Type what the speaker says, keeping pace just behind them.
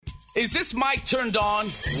Is this mic turned on?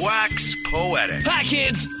 Wax Poetic. Hi,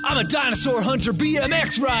 kids. I'm a dinosaur hunter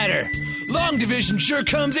BMX rider. Long division sure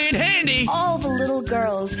comes in handy. All the little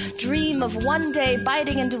girls dream of one day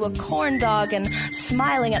biting into a corn dog and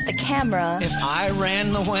smiling at the camera. If I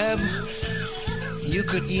ran the web, you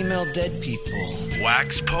could email dead people.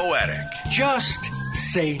 Wax Poetic. Just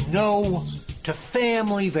say no to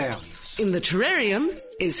family values. In the terrarium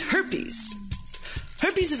is Herpes.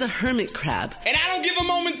 Herpes is a hermit crab. And I don't give a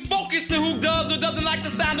moment's focus to who does or doesn't like the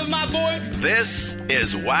sound of my voice. This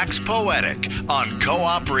is Wax Poetic on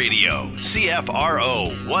Co-op Radio,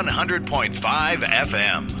 CFRO 100.5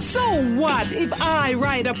 FM. So what if I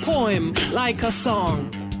write a poem like a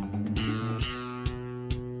song?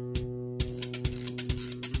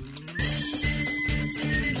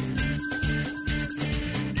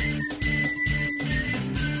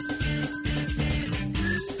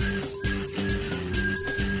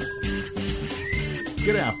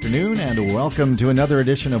 Good afternoon and welcome to another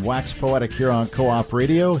edition of Wax Poetic here on Co-op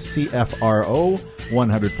Radio, CFRO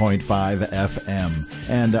 100.5 FM.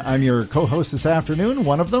 And I'm your co-host this afternoon,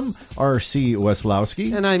 one of them, R.C.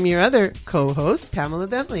 Weslowski. And I'm your other co-host, Pamela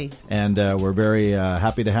Bentley. And we're very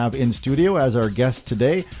happy to have in studio as our guest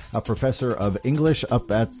today, a professor of English up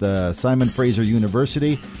at the Simon Fraser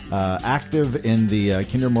University, active in the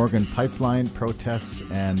Kinder Morgan pipeline protests,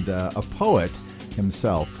 and a poet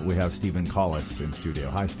himself. We have Stephen Collis in studio.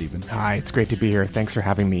 Hi, Stephen. Hi, it's great to be here. Thanks for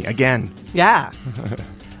having me again. Yeah.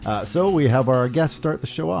 So we have our guest start the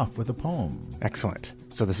show off with a poem. Excellent.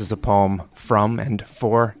 So this is a poem from and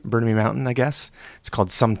for Burnaby Mountain, I guess. It's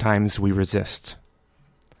called Sometimes We Resist.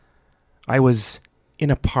 I was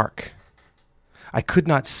in a park. I could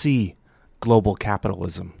not see global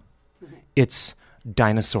capitalism. Its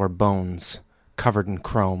dinosaur bones covered in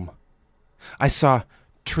chrome. I saw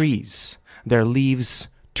trees, their leaves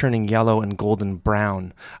turning yellow and golden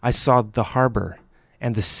brown. I saw the harbor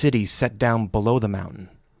and the city set down below the mountain,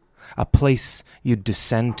 a place you'd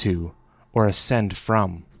descend to or ascend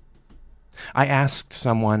from. I asked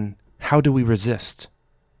someone, how do we resist?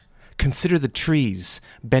 Consider the trees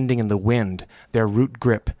bending in the wind, their root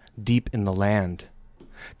grip deep in the land.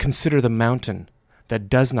 Consider the mountain that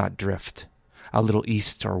does not drift, a little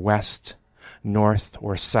east or west, north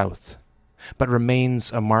or south, but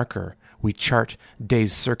remains a marker we chart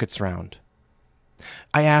days' circuits round.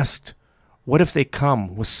 I asked, what if they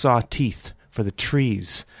come with saw teeth for the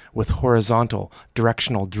trees, with horizontal,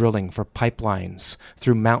 directional drilling for pipelines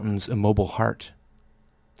through mountain's immobile heart?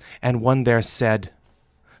 And one there said,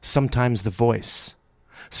 sometimes the voice,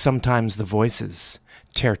 sometimes the voices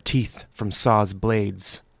tear teeth from saw's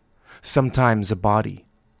blades, sometimes a body,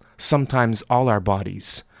 sometimes all our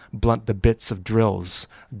bodies blunt the bits of drills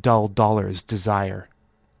dull dollars desire.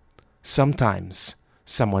 Sometimes,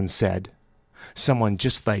 someone said, someone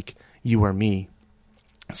just like you or me,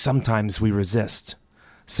 sometimes we resist,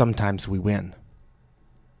 sometimes we win.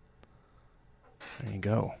 There you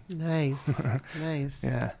go. Nice. Nice.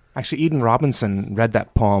 Yeah. Actually, Eden Robinson read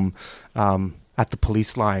that poem at the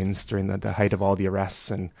police lines during the height of all the arrests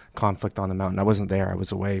and conflict on the mountain. I wasn't there. I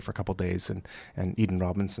was away for a couple of days, and Eden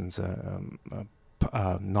Robinson's a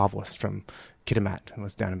novelist from Kitimat, who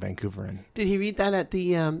was down in Vancouver. And did he read that at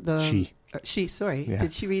the She, sorry. Yeah.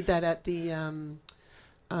 Did she read that at the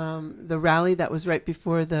rally that was right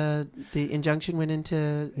before the injunction went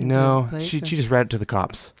into no, place? she just read it to the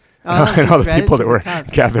cops. Oh, and all the people that were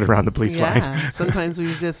gathered around the police line. Sometimes we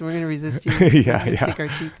resist, and we're going to resist you. Yeah. Take our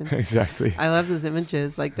teeth. Exactly. I love those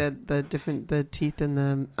images, like the teeth and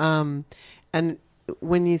the and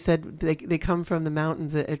when you said they come from the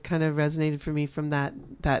mountains, it kind of resonated for me from that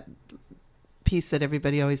piece that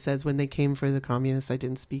everybody always says, when they came for the communists, I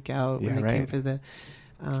didn't speak out. Yeah, when they right. came for the,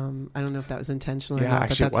 I don't know if that was intentional or Yeah, not.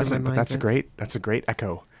 actually but it wasn't, but that's a great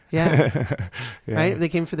echo. Yeah. Yeah. Right? They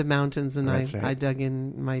came for the mountains, and That's I right. dug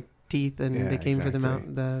in my teeth, and they came for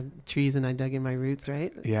the trees, and I dug in my roots,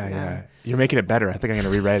 right? Yeah. You're making it better. I think I'm going to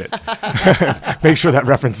rewrite it. Make sure that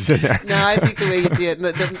reference is in there. No, I think the way you do it,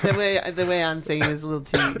 the way I'm saying it is a little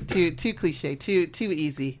too cliche, too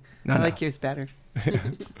easy. I like yours better.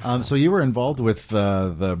 So you were involved with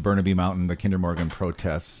the Burnaby Mountain, the Kinder Morgan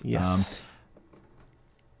protests. Yes.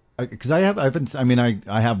 Because I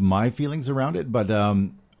have my feelings around it, but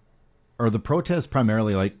are the protests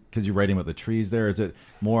primarily like, because you're writing about the trees there, is it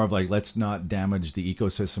more of like, let's not damage the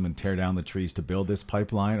ecosystem and tear down the trees to build this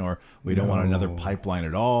pipeline, or we don't want another pipeline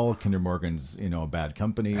at all? Kinder Morgan's, a bad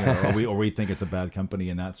company, or we think it's a bad company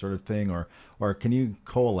and that sort of thing, or can you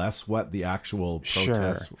coalesce what the actual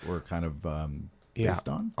protests were kind of based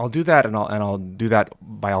on? I'll do that, and I'll do that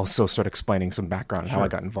by also sort of explaining some background on how I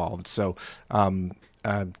got involved. So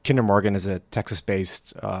Kinder Morgan is a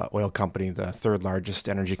Texas-based oil company, the third largest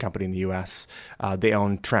energy company in the U.S. They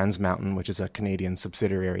own Trans Mountain, which is a Canadian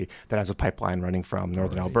subsidiary that has a pipeline running from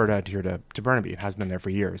northern Alberta here to Burnaby. It has been there for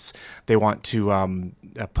years. They want to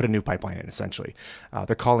put a new pipeline in, essentially.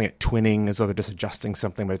 They're calling it twinning, as though they're just adjusting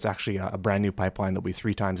something, but it's actually a brand new pipeline that will be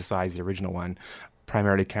 3 times the size of the original one,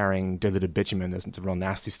 primarily carrying diluted bitumen. There's some real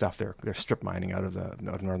nasty stuff they're strip mining out of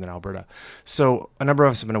northern Alberta. So a number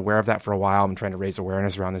of us have been aware of that for a while. I'm trying to raise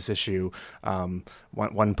awareness around this issue.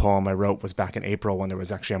 One poem I wrote was back in April when there was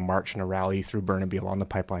actually a march and a rally through Burnaby along the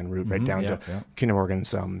pipeline route right down to Kinder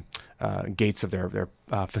Morgan's gates of their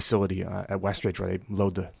facility at Westridge, where they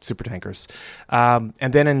load the super tankers. And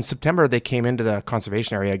then in September, they came into the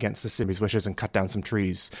conservation area against the city's wishes and cut down some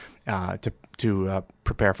trees to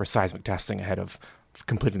prepare for seismic testing ahead of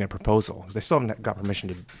completing their proposal. They still haven't got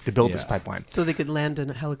permission to build this pipeline. So they could land in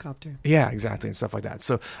a helicopter. Yeah, exactly, and stuff like that.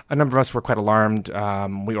 So a number of us were quite alarmed.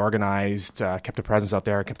 We organized, kept a presence out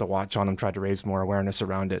there, kept a watch on them, tried to raise more awareness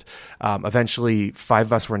around it. Eventually, 5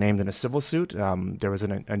 of us were named in a civil suit. There was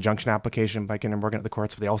an injunction application by Kinder Morgan at the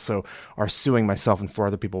courts, but they also are suing myself and 4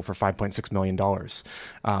 other people for $5.6 million.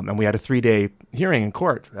 And we had a 3-day hearing in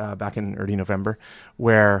court back in early November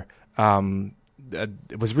where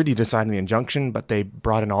it was really deciding the injunction, but they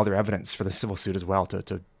brought in all their evidence for the civil suit as well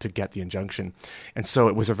to get the injunction. And so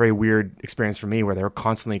it was a very weird experience for me where they were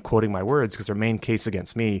constantly quoting my words, because their main case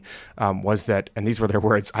against me was that, and these were their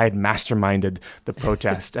words, I had masterminded the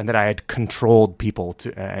protest and that I had controlled people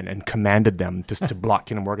and commanded them to block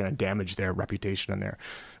Kinder Morgan and damage their reputation and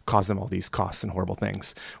cause them all these costs and horrible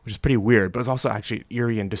things, which is pretty weird. But it was also actually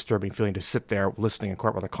eerie and disturbing feeling to sit there listening in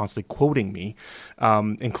court while they're constantly quoting me,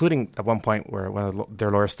 including at one point where one of their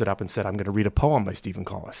lawyers stood up and said, I'm going to read a poem by Stephen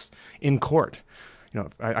Collis in court. You know,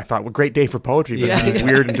 I thought, well, great day for poetry, but a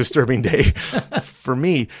weird and disturbing day for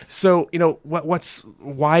me. So, you know,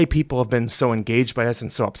 why people have been so engaged by this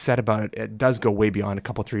and so upset about it, it does go way beyond a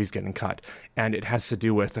couple trees getting cut. And it has to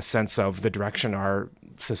do with a sense of the direction our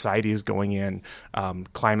society is going in,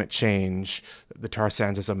 climate change. The tar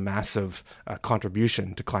sands is a massive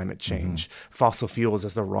contribution to climate change. Fossil fuels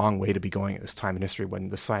is the wrong way to be going at this time in history when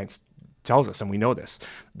the science tells us, and we know this,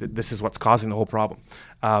 this is what's causing the whole problem.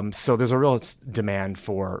 So there's a real demand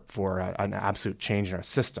for an absolute change in our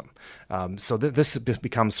system. So this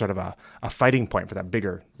becomes sort of a fighting point for that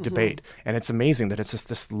bigger debate. And it's amazing that it's just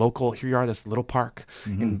this local, here you are, this little park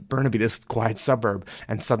in Burnaby, this quiet suburb,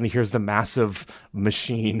 and suddenly here's the massive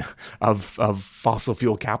machine of fossil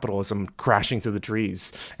fuel capitalism crashing through the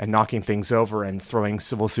trees and knocking things over and throwing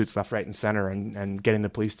civil suits left, right, and center and getting the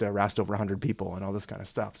police to arrest over 100 people and all this kind of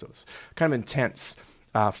stuff. So it's kind of intense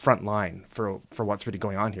front line for what's really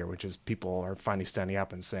going on here, which is people are finally standing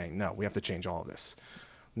up and saying, no, we have to change all of this,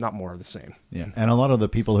 not more of the same. Yeah, and a lot of the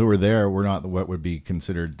people who were there were not what would be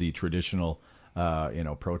considered the traditional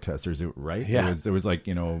protesters, right? Yeah. There was like,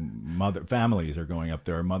 families are going up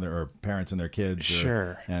there, or parents and their kids,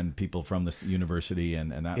 and people from the university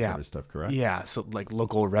and that sort of stuff, correct? Yeah, so like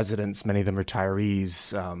local residents, many of them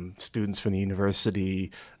retirees, students from the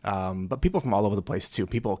university, but people from all over the place too.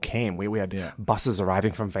 People came. We had buses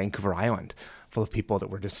arriving from Vancouver Island full of people that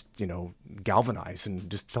were just, galvanized and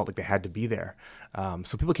just felt like they had to be there.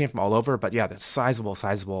 So people came from all over, but the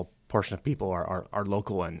sizable portion of people are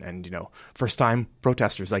local and first-time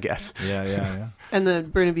protesters, I guess. Yeah. And the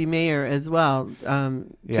Burnaby mayor as well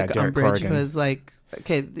took umbrage, was like,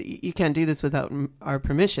 okay, you can't do this without our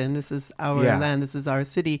permission. This is our land. This is our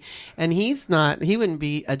city. And he wouldn't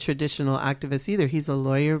be a traditional activist either. He's a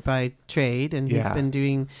lawyer by trade, and he's been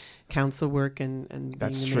doing council work and being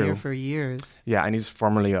the mayor for years. Yeah, and he's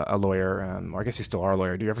formerly a lawyer, or I guess you still are a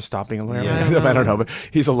lawyer. Do you ever stop being a lawyer? Yeah. I don't know, but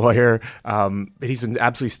he's a lawyer. But he's been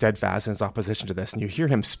absolutely steadfast in his opposition to this. And you hear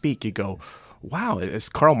him speak, you go, wow, is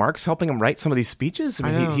Karl Marx helping him write some of these speeches?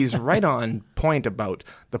 I mean, he's right on point about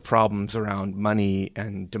the problems around money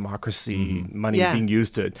and democracy, money being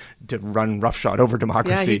used to run roughshod over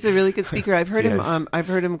democracy. Yeah, he's a really good speaker. I've heard him. I've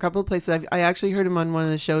heard him a couple of places. I actually heard him on one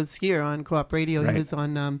of the shows here on Co-op Radio. Right. He was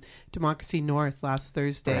on Democracy North last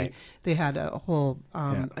Thursday. Right. They had a whole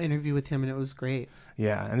interview with him, and it was great.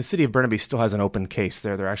 Yeah, and the city of Burnaby still has an open case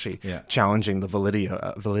there. They're actually challenging the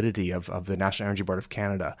validity of the National Energy Board of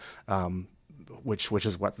Canada, which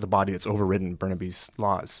is what the body that's overridden Burnaby's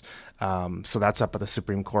laws. So that's up at the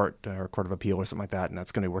Supreme Court or Court of Appeal or something like that, and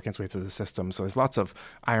that's going to be working its way through the system. So there's lots of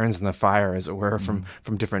irons in the fire, as it were, from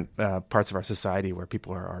different parts of our society where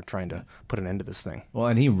people are trying to put an end to this thing. Well,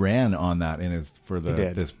 and he ran on that he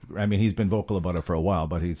did. This. I mean, he's been vocal about it for a while,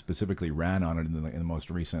 but he specifically ran on it in the most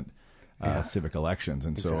recent civic elections,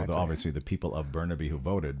 and so obviously the people of Burnaby who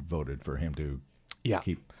voted for him to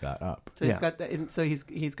keep that up. So he's got that. So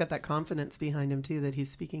he's got that confidence behind him too, that he's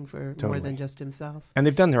speaking for more than just himself. And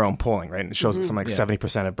they've done their own polling, right? And it shows that something like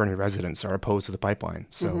 70% of Burnaby residents are opposed to the pipeline.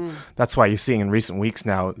 So that's why you're seeing in recent weeks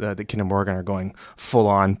now that Kinder Morgan are going full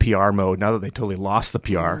on PR mode. Now that they totally lost the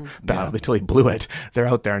PR battle, they totally blew it. They're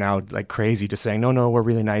out there now like crazy, just saying, no, we're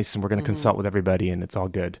really nice and we're going to consult with everybody and it's all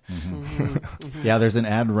good. Yeah, there's an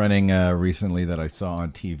ad running recently that I saw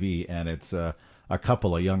on TV, and it's a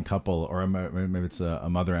young couple, or maybe it's a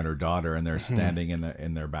mother and her daughter, and they're standing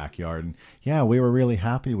in their backyard. And we were really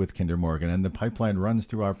happy with Kinder Morgan, and the pipeline runs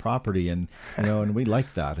through our property, and and we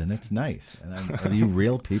like that, and it's nice. And are you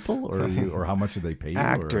real people, or how much do they pay you?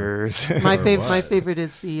 Actors. My favorite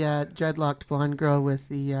is the dreadlocked blonde girl with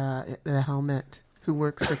the helmet who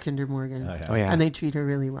works for Kinder Morgan. And they treat her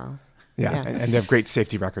really well. Yeah, and they have great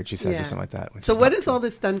safety records, she says, or something like that. So what has all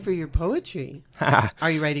this done for your poetry?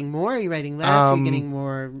 Are you writing more? Are you writing less? Are you getting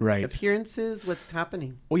more appearances? What's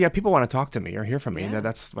happening? Well, yeah, people want to talk to me or hear from me.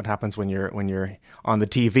 That's what happens when you're on the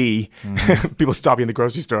TV. People stop you in the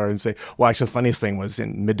grocery store and say, well, actually, the funniest thing was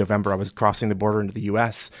in mid-November, I was crossing the border into the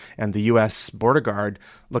U.S., and the U.S. border guard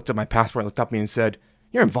looked at my passport, looked up at me and said,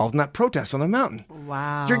 you're involved in that protest on the mountain.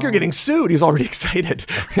 Wow. You're getting sued. He's already excited.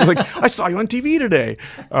 He's like, I saw you on TV today.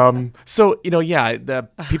 So, the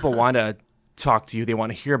people want to talk to you. They want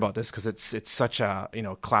to hear about this because it's such a,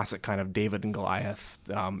 classic kind of David and Goliath.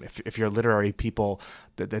 If you're literary people,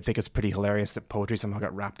 they think it's pretty hilarious that poetry somehow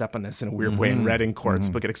got wrapped up in this in a weird way and read in courts.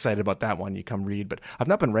 People get excited about that one. You come read. But I've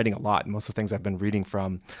not been writing a lot. Most of the things I've been reading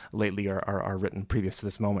from lately are written previous to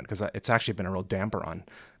this moment because it's actually been a real damper on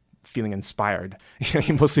feeling inspired.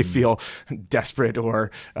 You mostly feel desperate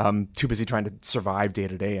or too busy trying to survive day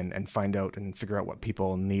to day and find out and figure out what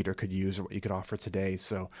people need or could use or what you could offer today.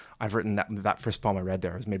 So I've written that first poem I read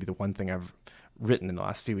there was maybe the one thing I've written in the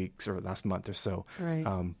last few weeks or last month or so. Right.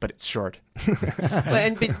 But it's short.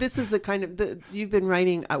 But this is the kind of you've been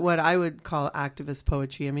writing what I would call activist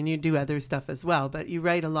poetry. I mean, you do other stuff as well, but you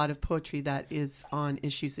write a lot of poetry that is on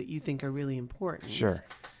issues that you think are really important. Sure.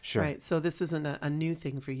 Right. So this isn't a new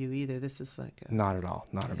thing for you either. This is like not at all.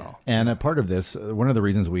 And a part of this, one of the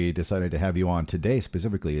reasons we decided to have you on today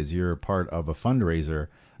specifically is you're part of a fundraiser,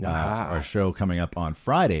 our show coming up on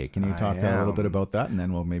Friday. Can you talk a little bit about that, and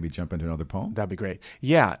then we'll maybe jump into another poem? That'd be great.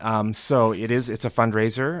 Yeah. So it's a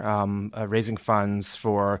fundraiser, raising funds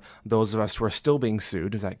for those of us who are still being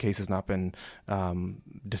sued. That case has not been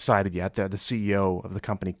decided yet. The CEO of the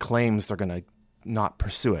company claims they're going to not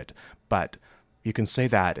pursue it, but you can say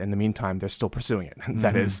that. In the meantime, they're still pursuing it.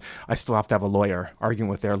 That is, I still have to have a lawyer arguing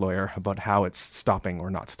with their lawyer about how it's stopping or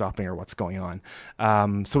not stopping or what's going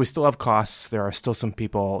on. So we still have costs. There are still some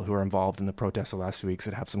people who are involved in the protests the last few weeks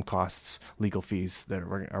that have some costs, legal fees that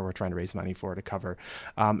we're trying to raise money for to cover.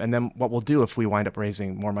 And then what we'll do if we wind up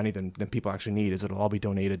raising more money than people actually need is it'll all be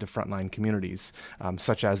donated to frontline communities,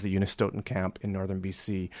 such as the Unistoten camp in northern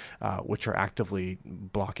BC, which are actively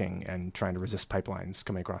blocking and trying to resist pipelines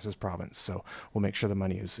coming across this province. So we'll make sure the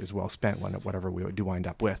money is well spent whatever we do wind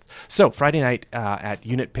up with. So Friday night at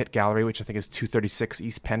Unit Pit Gallery, which I think is 236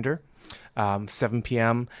 East Pender, 7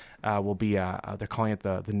 p.m. Will be, they're calling it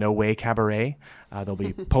the No Way Cabaret. There'll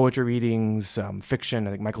be poetry readings, fiction.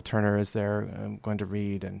 I think Michael Turner is there going to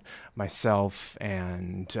read, and myself,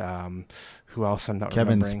 and who else I'm not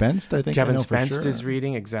remembering. Kevin Spenst, I think. Kevin Spenst is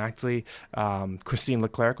reading, exactly. Christine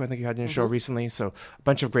Leclerc, who I think you had in your show recently. So a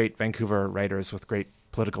bunch of great Vancouver writers with great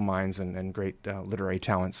political minds and great literary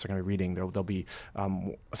talents are going to be reading. There'll be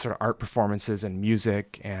sort of art performances and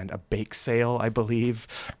music and a bake sale, I believe.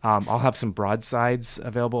 I'll have some broadsides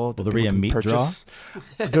available. Will there be a meat purchase.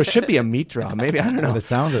 Draw? There should be a meat draw. Maybe, I don't know. The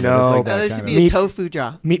sound of it. No, like there should be a tofu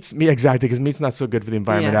draw. Meat, exactly, because meat's not so good for the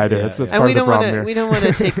environment either. That's part of the problem here. We don't want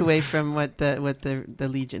to take away from what the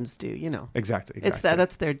Legions do, Exactly. It's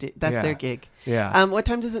that's their gig. Yeah. What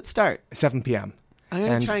time does it start? 7 p.m. I'm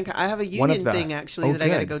going to try and I have a union thing actually that I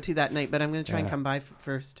got to go to that night, but I'm going to try and come by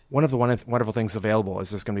first. One of the wonderful things available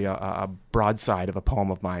is there's going to be a broadside of a poem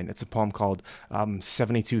of mine. It's a poem called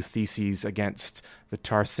 72 Theses Against the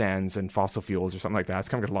Tar Sands and Fossil Fuels or something like that. It's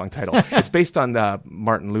kind of got a long title. It's based on the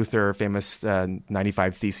Martin Luther famous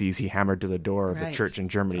 95 Theses he hammered to the door of the church in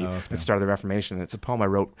Germany that started the Reformation. It's a poem I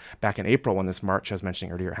wrote back in April when this march I was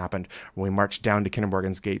mentioning earlier happened, when we marched down to Kinder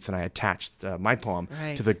Morgan's gates and I attached my poem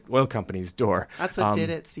to the oil company's door. That's what did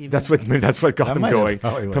it, Stephen. That's what got them going.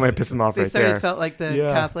 That might piss them off right there. They felt like the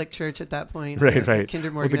Catholic Church at that point. Right. Kinder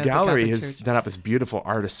Morgan the gallery has done up this beautiful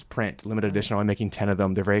artist print, limited edition. I'm making 10 of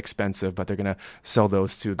them. They're very expensive, but they're going to sell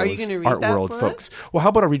those to those art world folks. Well, how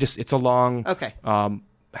about I read it's a long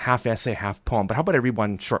half essay, half poem. But how about I read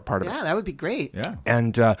one short part of it? Yeah, that would be great. Yeah.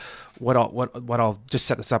 And what I'll just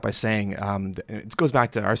set this up by saying, it goes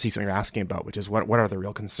back to RC, something you're asking about, which is what are the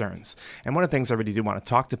real concerns? And one of the things I really do want to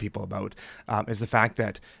talk to people about is the fact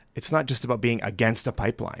that it's not just about being against a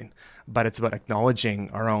pipeline, but it's about acknowledging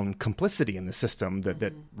our own complicity in the system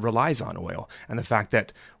that relies on oil, and the fact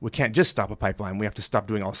that we can't just stop a pipeline. We have to stop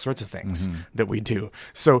doing all sorts of things that we do.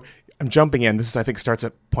 So I'm jumping in. This is, I think, starts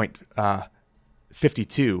at point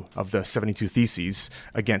 52 of the 72 theses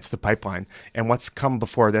against the pipeline. And what's come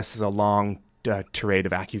before this is a long tirade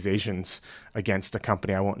of accusations against a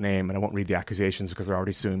company I won't name, and I won't read the accusations because they're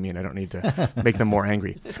already suing me and I don't need to make them more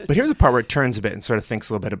angry. But here's the part where it turns a bit and sort of thinks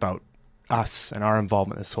a little bit about us and our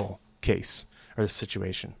involvement in this whole case or this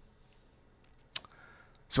situation.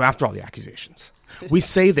 So after all the accusations, we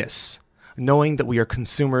say this knowing that we are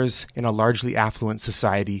consumers in a largely affluent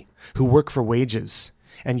society who work for wages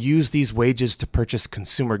and use these wages to purchase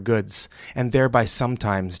consumer goods, and thereby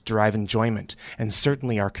sometimes derive enjoyment and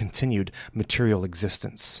certainly our continued material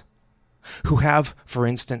existence. Who have, for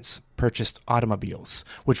instance, purchased automobiles,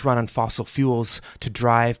 which run on fossil fuels to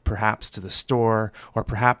drive perhaps to the store, or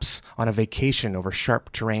perhaps on a vacation over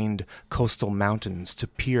sharp-terrained coastal mountains to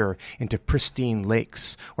peer into pristine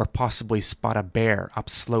lakes, or possibly spot a bear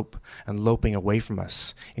upslope and loping away from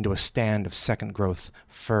us into a stand of second-growth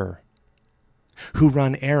fir. Who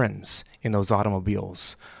run errands in those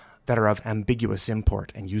automobiles that are of ambiguous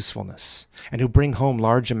import and usefulness, and who bring home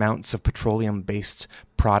large amounts of petroleum-based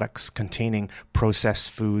products containing processed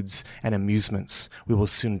foods and amusements we will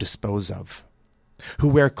soon dispose of. Who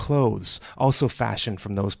wear clothes also fashioned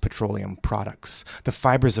from those petroleum products, the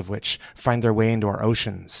fibers of which find their way into our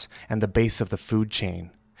oceans and the base of the food chain,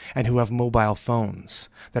 and who have mobile phones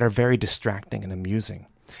that are very distracting and amusing,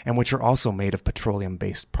 and which are also made of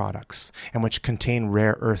petroleum-based products, and which contain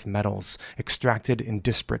rare earth metals extracted in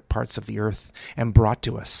disparate parts of the earth and brought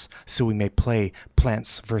to us so we may play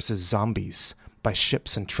Plants vs. Zombies by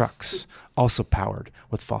ships and trucks, also powered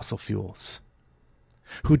with fossil fuels.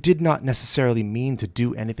 Who did not necessarily mean to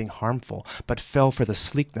do anything harmful, but fell for the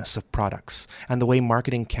sleekness of products, and the way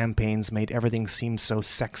marketing campaigns made everything seem so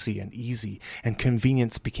sexy and easy, and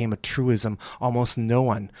convenience became a truism almost no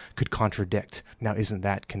one could contradict. Now isn't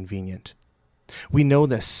that convenient? We know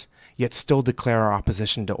this, yet still declare our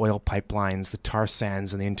opposition to oil pipelines, the tar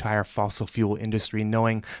sands, and the entire fossil fuel industry,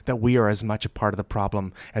 knowing that we are as much a part of the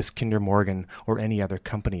problem as Kinder Morgan or any other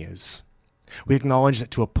company is. We acknowledge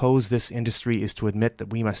that to oppose this industry is to admit that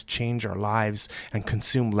we must change our lives and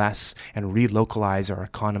consume less and relocalize our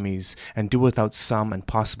economies and do without some and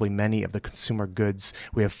possibly many of the consumer goods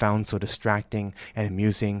we have found so distracting and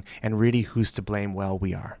amusing, and really who's to blame? Well,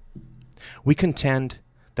 we are. We contend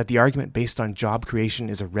that the argument based on job creation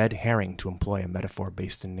is a red herring, to employ a metaphor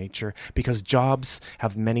based in nature, because jobs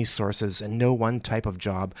have many sources and no one type of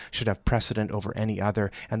job should have precedent over any other,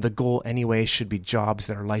 and the goal anyway should be jobs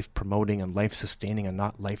that are life-promoting and life-sustaining and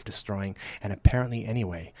not life-destroying, and apparently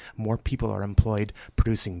anyway, more people are employed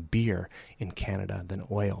producing beer in Canada than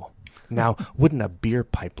oil. Now, wouldn't a beer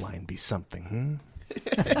pipeline be something,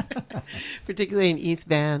 Particularly in East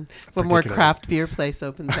Van, when more craft beer place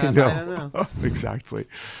opens up. I don't know. Exactly.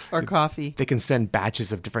 Or coffee. They can send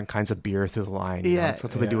batches of different kinds of beer through the line. Yeah. That's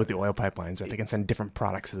what they do with the oil pipelines, right? They can send different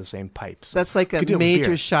products to the same pipes. That's like a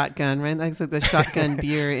major shotgun, right? That's like the shotgun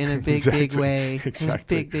beer in a big, big way.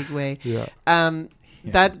 Exactly. In a big, big way. Yeah.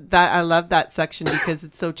 That I love that section because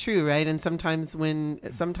it's so true, right? And sometimes when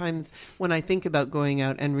I think about going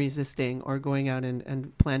out and resisting, or going out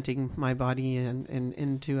and planting my body and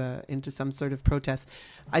into some sort of protest,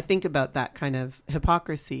 I think about that kind of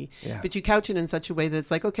hypocrisy. Yeah. But you couch it in such a way that it's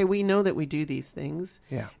like, okay, we know that we do these things.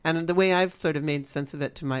 Yeah. And the way I've sort of made sense of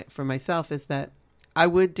it for myself is that I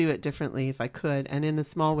would do it differently if I could. And in the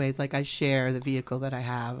small ways, like I share the vehicle that I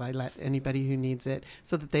have. I let anybody who needs it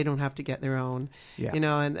so that they don't have to get their own,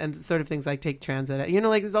 and sort of things like take transit.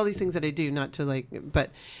 Like there's all these things that I do, not to like, but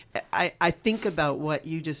I think about what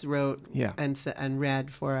you just wrote and read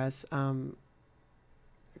for us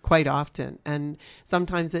quite often. And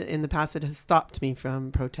sometimes in the past it has stopped me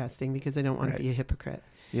from protesting because I don't want to be a hypocrite.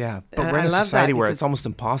 Yeah, but we're in a society where it's almost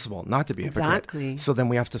impossible not to be a hypocrite. Exactly. So then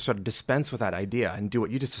we have to sort of dispense with that idea and do what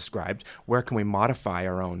you just described. Where can we modify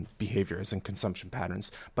our own behaviors and consumption patterns?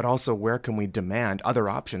 But also, where can we demand other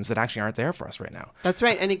options that actually aren't there for us right now? That's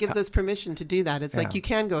right. And it gives us permission to do that. It's like you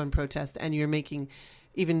can go and protest, and you're making,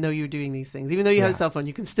 even though you're doing these things, even though you have a cell phone,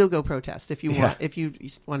 you can still go protest if you want, if you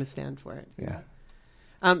want to stand for it. Yeah.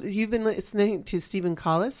 You've been listening to Stephen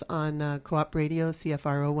Collis on Co-op Radio,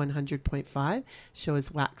 CFRO 100.5. Show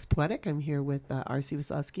is Wax Poetic. I'm here with R.C.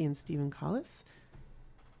 Wasowski and Stephen Collis.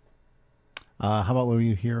 How about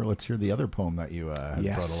let's hear the other poem that you had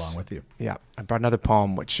brought along with you. Yeah, I brought another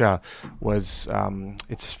poem, which was,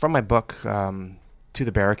 it's from my book, To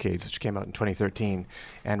the Barricades, which came out in 2013.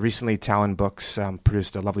 And recently Talon Books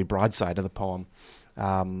produced a lovely broadside of the poem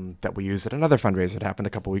that we used at another fundraiser that happened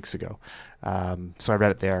a couple weeks ago. So I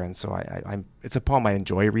read it there, and so it's a poem I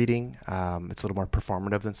enjoy reading. It's a little more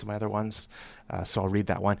performative than some other ones, so I'll read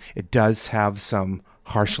that one. It does have some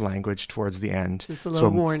harsh language towards the end. Just a little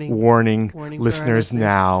warning. Warning listeners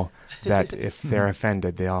now that if they're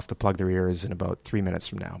offended, they'll have to plug their ears in about 3 minutes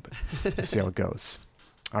from now, but we'll see how it goes.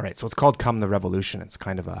 All right, so it's called Come the Revolution. It's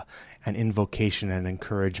kind of an invocation and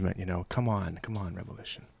encouragement, come on,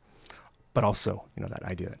 revolution. But also, that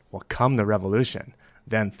idea that, well, come the revolution,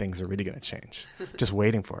 then things are really going to change. Just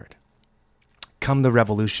waiting for it. Come the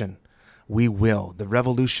revolution, we will. The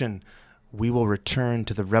revolution, we will return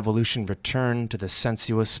to the revolution, return to the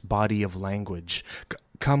sensuous body of language.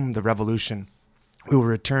 Come the revolution, we will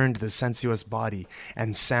return to the sensuous body,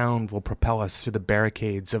 and sound will propel us through the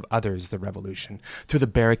barricades of others, the revolution, through the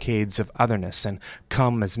barricades of otherness, and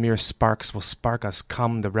come as mere sparks will spark us,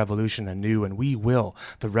 come the revolution anew, and we will,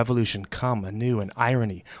 the revolution come anew, and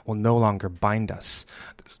irony will no longer bind us.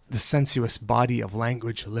 The sensuous body of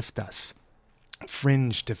language lift us.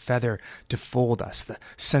 Fringe to feather to fold us, the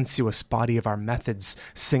sensuous body of our methods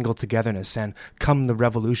single togetherness, and come the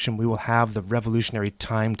revolution, we will have the revolutionary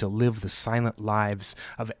time to live the silent lives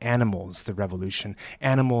of animals, the revolution.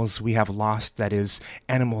 Animals we have lost, that is,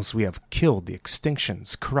 animals we have killed, the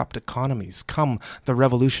extinctions, corrupt economies. Come the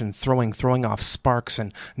revolution, throwing off sparks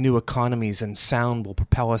and new economies, and sound will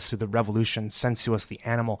propel us through the revolution, sensuous the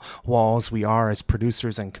animal walls we are as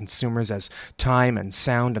producers and consumers, as time and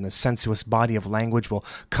sound and the sensuous body of language will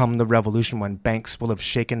come the revolution, when banks will have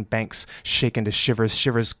shaken, banks shaken to shivers,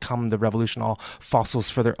 shivers come the revolution, all fossils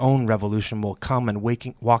for their own revolution will come, and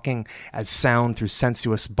walking as sound through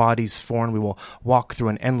sensuous bodies foreign, we will walk through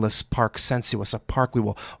an endless park sensuous, a park we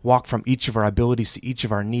will walk from each of our abilities to each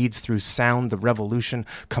of our needs through sound, the revolution,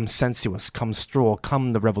 come sensuous, come stroll,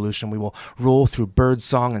 come the revolution, we will roll through bird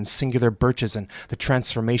song and singular birches and the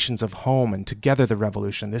transformations of home, and together the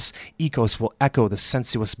revolution, this ecos will echo the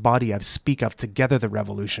sensuous body I speak of, together the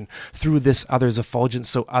revolution, through this others effulgence,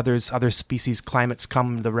 so other species, climates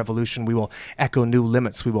come the revolution, we will echo new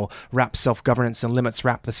limits, we will wrap self-governance and limits,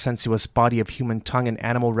 wrap the sensuous body of human tongue and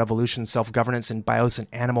animal revolution, self-governance and bios and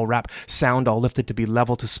animal wrap, sound all lifted to be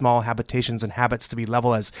level to small habitations and habits to be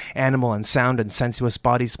level as animal and sound and sensuous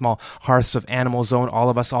bodies, small hearths of animals own, all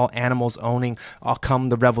of us, all animals owning, all come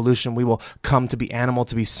the revolution, we will come to be animal,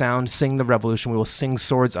 to be sound, sing the revolution, we will sing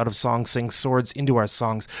swords out of songs, sing swords into our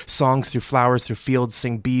songs, songs through flowers, through fields,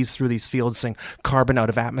 sing bees through these fields, sing carbon out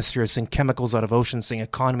of atmosphere, sing chemicals out of oceans, sing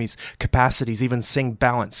economies, capacities, even sing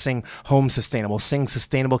balance, sing home sustainable, sing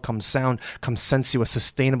sustainable, come sound, come sensuous,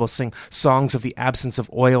 sustainable, sing songs of the absence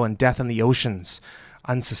of oil and death in the oceans,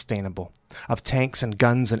 unsustainable, of tanks and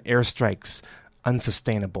guns and airstrikes,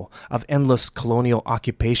 unsustainable, of endless colonial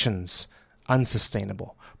occupations,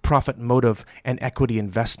 unsustainable, profit motive and equity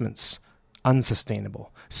investments,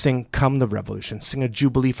 unsustainable. Sing come the revolution, sing a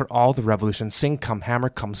jubilee for all the revolution, sing come hammer,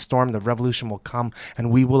 come storm, the revolution will come, and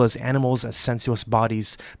we will as animals, as sensuous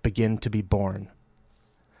bodies, begin to be born.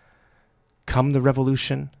 Come the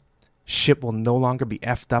revolution, shit will no longer be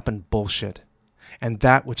effed up and bullshit, and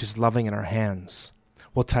that which is loving in our hands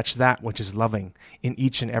will touch that which is loving in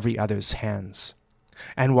each and every other's hands.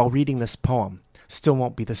 And while reading this poem, still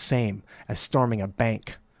won't be the same as storming a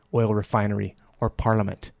bank, oil refinery, or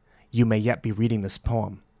parliament. You may yet be reading this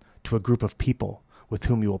poem to a group of people with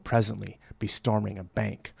whom you will presently be storming a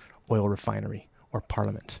bank, oil refinery, or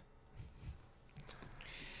parliament.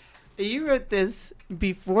 You wrote this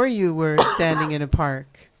before you were standing in a park.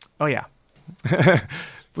 Oh, yeah. It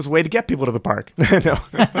was a way to get people to the park. No.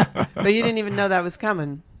 But you didn't even know that was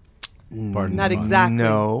coming. Pardon not exactly.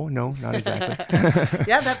 No, not exactly.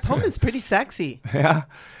 Yeah, that poem is pretty sexy. Yeah.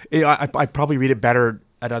 I probably read it better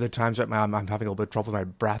at other times. I'm having a little bit of trouble with my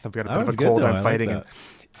breath. I've got a bit of a cold I'm fighting. Like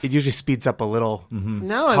it usually speeds up a little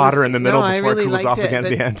hotter in the middle before it cools off again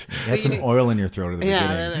at the end. You had some oil in your throat at the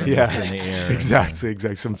beginning. Yeah. In the air.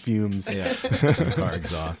 Exactly. Some fumes. Yeah. Car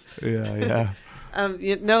exhaust. Yeah.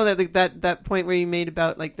 You know that point where you made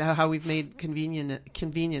about like how we've made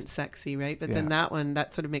convenience sexy, right? But then that one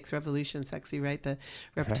that sort of makes revolution sexy, right? The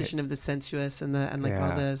repetition of the sensuous and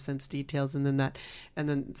all the sense details, and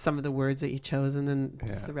then some of the words that you chose, and then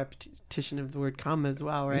just the repetition of the word "come" as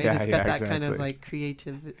well, right? It's got that kind of like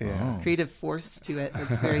creative force to it.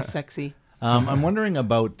 That's very sexy. I'm wondering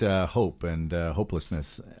about hope and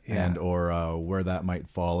hopelessness, and or where that might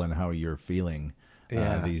fall and how you're feeling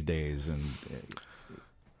these days. And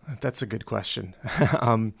That's a good question.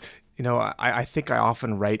 I think I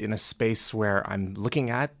often write in a space where I'm looking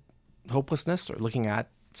at hopelessness or looking at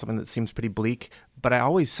something that seems pretty bleak, but I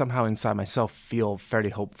always somehow inside myself feel fairly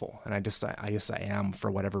hopeful. And I guess I am, for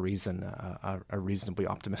whatever reason, a reasonably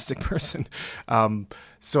optimistic person.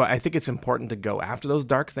 So I think it's important to go after those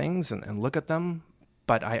dark things and look at them.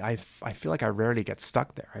 But I feel like I rarely get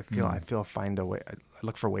stuck there. I find a way. I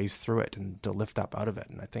look for ways through it and to lift up out of it.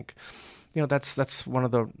 And I think, that's one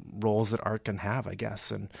of the roles that art can have, I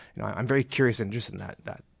guess. And I'm very curious and interested in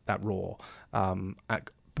that role.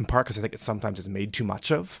 In part because I think it sometimes is made too much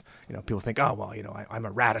of. People think, oh well, I'm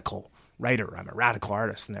a radical writer, I'm a radical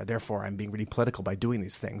artist, and therefore I'm being really political by doing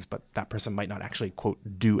these things. But that person might not actually, quote,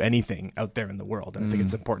 do anything out there in the world. And I think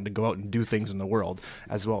it's important to go out and do things in the world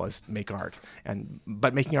as well as make art.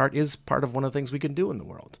 But making art is part of one of the things we can do in the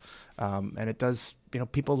world. And it does,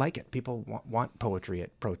 people like it. People want poetry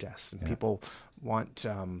at protests, and people want.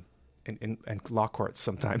 In law courts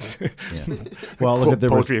sometimes. Yeah. Well, look at the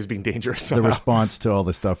poetry as being dangerous. The response to all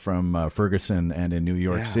the stuff from Ferguson and in New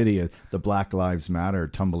York City, the Black Lives Matter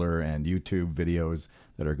Tumblr and YouTube videos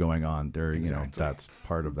that are going on. They're that's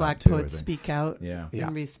part of Black that too. Black poets speak out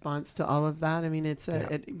in response to all of that. I mean, it's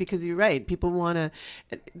because you're right. People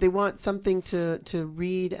they want something to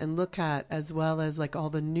read and look at, as well as like all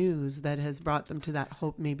the news that has brought them to that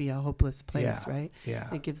hope, maybe a hopeless place, right?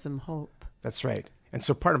 Yeah, it gives them hope. That's right. And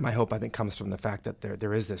so part of my hope, I think, comes from the fact that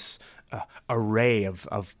there is this array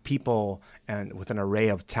of people and with an array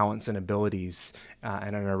of talents and abilities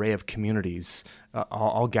and an array of communities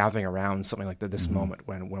all gathering around something like this moment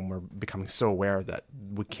when we're becoming so aware that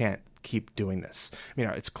we can't keep doing this.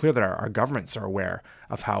 It's clear that our governments are aware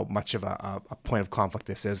of how much of a point of conflict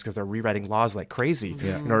this is, because they're rewriting laws like crazy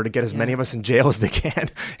in order to get as many of us in jail as they can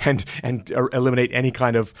and eliminate any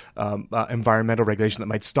kind of environmental regulation that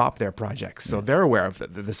might stop their projects. So they're aware of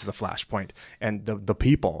that this is a flashpoint, and the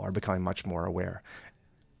people are becoming much more aware.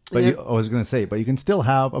 But I was going to say, but you can still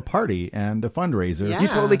have a party and a fundraiser. You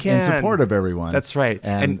totally can. In support of everyone. That's right.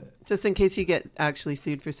 And just in case you get actually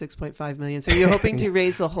sued for $6.5 million. So you're hoping to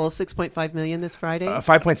raise the whole $6.5 million this Friday?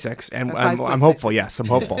 5.6. And I'm hopeful. Yes, I'm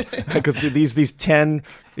hopeful. Because these 10,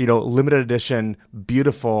 limited edition,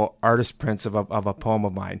 beautiful artist prints of a poem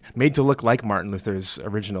of mine, made to look like Martin Luther's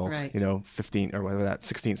original,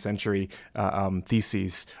 16th century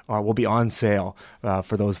theses, will be on sale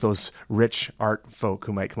for those rich art folk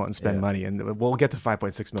who might come out and spend money. And we'll get to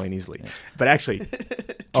 5.6 million easily. But actually...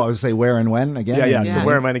 I was say where and when again? Yeah. So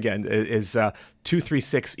where and when again is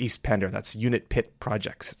 236 East Pender. That's Unit Pit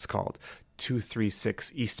Projects, it's called.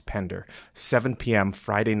 236 East Pender, 7 p.m.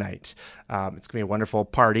 Friday night. It's going to be a wonderful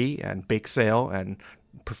party and bake sale and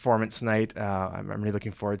performance night. I'm really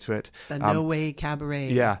looking forward to it. The No Way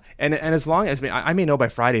Cabaret. Yeah. And as long as I may know by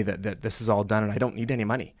Friday that this is all done and I don't need any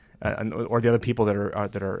money. Or the other people that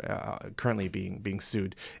are currently being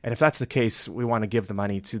sued. And if that's the case, we want to give the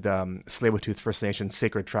money to the Tsleil-Waututh First Nation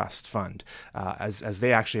Sacred Trust Fund, as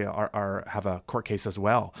they actually have a court case as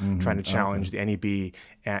well, trying to challenge the NEB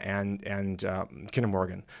and Kinder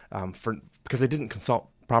Morgan because they didn't consult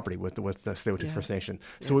property with the Tsleil-Waututh First Nation.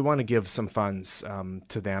 So we want to give some funds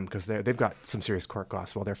to them because they've got some serious court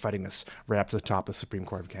costs while they're fighting this right up to the top of the Supreme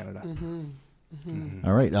Court of Canada.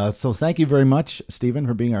 All right. So thank you very much, Stephen,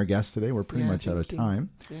 for being our guest today. We're pretty much out of time.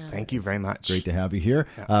 Yeah, thank you very much. Great to have you here.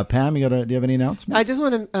 Pam, do you have any announcements? I just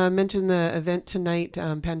want to mention the event tonight,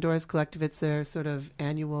 Pandora's Collective. It's their sort of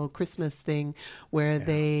annual Christmas thing where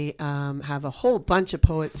they have a whole bunch of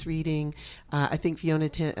poets reading. I think Fiona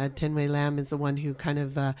Tinway Lamb is the one who kind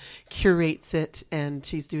of curates it, and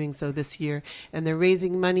she's doing so this year. And they're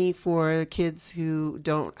raising money for kids who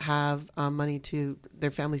don't have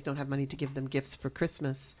their families don't have money to give them gifts for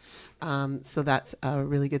Christmas. So that's a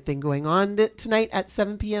really good thing going on tonight at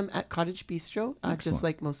 7 p.m. at Cottage Bistro, just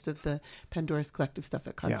like most of the Pandora's Collective stuff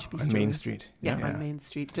at Cottage Bistro. On Main Street. On Main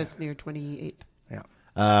Street, just near 28th. Yeah.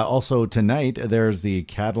 Also tonight, there's the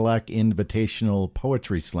Cadillac Invitational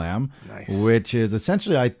Poetry Slam, which is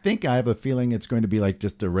essentially, I have a feeling it's going to be like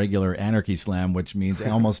just a regular anarchy slam, which means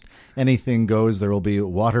almost anything goes. There will be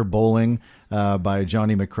water bowling by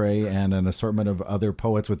Johnny McRae and an assortment of other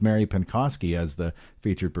poets with Mary Penkoski as the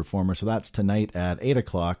featured performer. So that's tonight at 8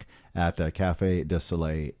 o'clock at Café de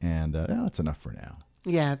Soleil. And that's enough for now.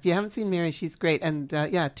 Yeah, if you haven't seen Mary, she's great. And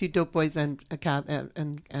two dope boys and a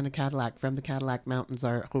Cadillac from the Cadillac Mountains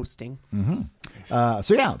are hosting. So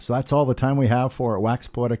that's all the time we have for Wax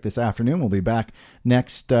Poetic this afternoon. We'll be back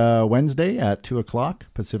next Wednesday at 2 o'clock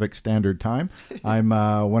Pacific Standard Time. I'm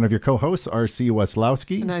one of your co-hosts, R.C.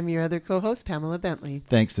 Weslowski. And I'm your other co-host, Pamela Bentley.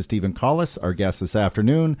 Thanks to Stephen Collis, our guest this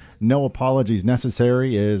afternoon. No Apologies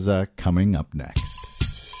Necessary is coming up next.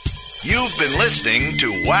 You've been listening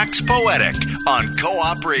to Wax Poetic on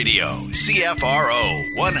Co-op Radio, CFRO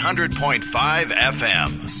 100.5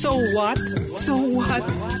 FM. So what? So what?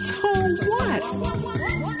 So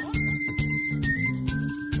what?